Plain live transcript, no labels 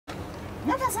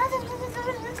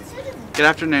Good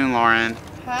afternoon, Lauren.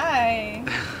 Hi.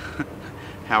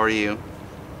 How are you?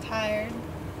 Tired.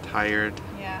 Tired?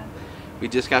 Yeah. We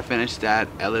just got finished at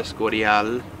El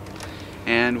Escorial,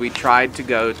 and we tried to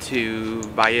go to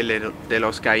Valle de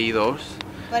los Caídos.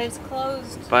 But it's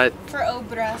closed. But for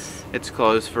obras. It's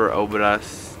closed for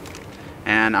obras.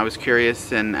 And I was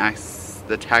curious and asked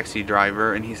the taxi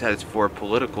driver, and he said it's for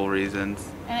political reasons.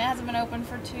 And it hasn't been open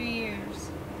for 2 years.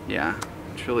 Yeah,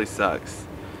 which really sucks.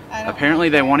 Apparently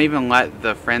they won't even let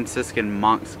the Franciscan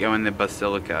monks go in the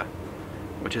basilica,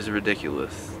 which is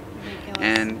ridiculous.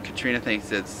 And Katrina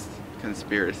thinks it's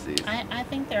conspiracies. I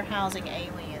think they're housing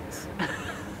aliens.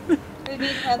 We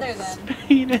need Heather then.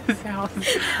 Spain is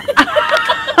housing.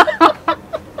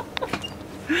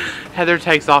 Heather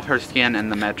takes off her skin in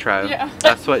the metro. Yeah.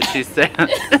 That's what she said.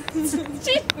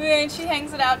 she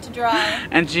hangs it out to dry.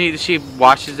 And she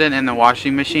washes it in the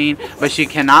washing machine, but she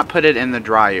cannot put it in the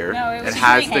dryer. No, it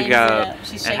has to go.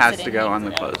 It has to go on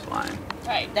the clothesline.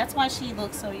 Right. That's why she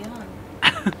looks so young.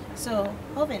 So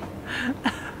joven.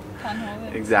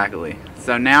 Exactly.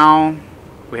 So now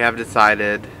we have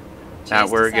decided that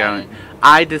we're going.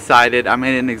 I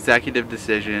made an executive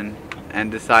decision and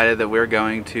decided that we're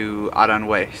going to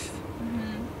Aranjuez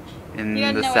in you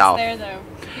didn't the know south. What's there though.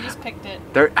 You just picked it.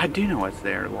 I do know what's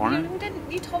there, Lauren.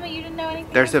 You told me you didn't know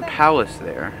anything. There's a palace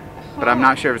there, but I'm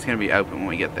not sure if it's going to be open when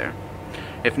we get there.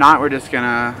 If not, we're just going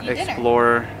to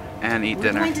explore and eat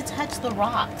dinner. We're going to touch the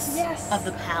rocks of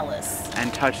the palace.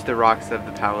 And touch the rocks of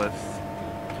the palace.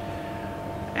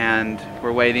 And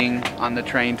we're waiting on the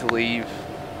train to leave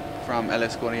from El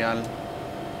Escorial.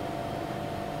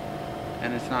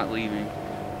 And it's not leaving.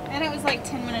 And it was like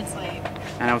 10 minutes late.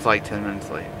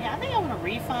 Yeah, I think I want a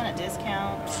refund, a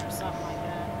discount, or something like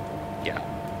that.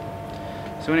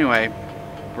 Yeah. So anyway,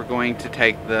 we're going to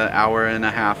take the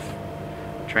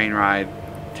 1.5-hour train ride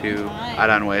to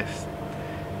Aranjuez.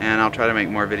 And I'll try to make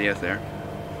more videos there.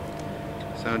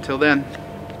 So until then.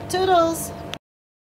 Toodles!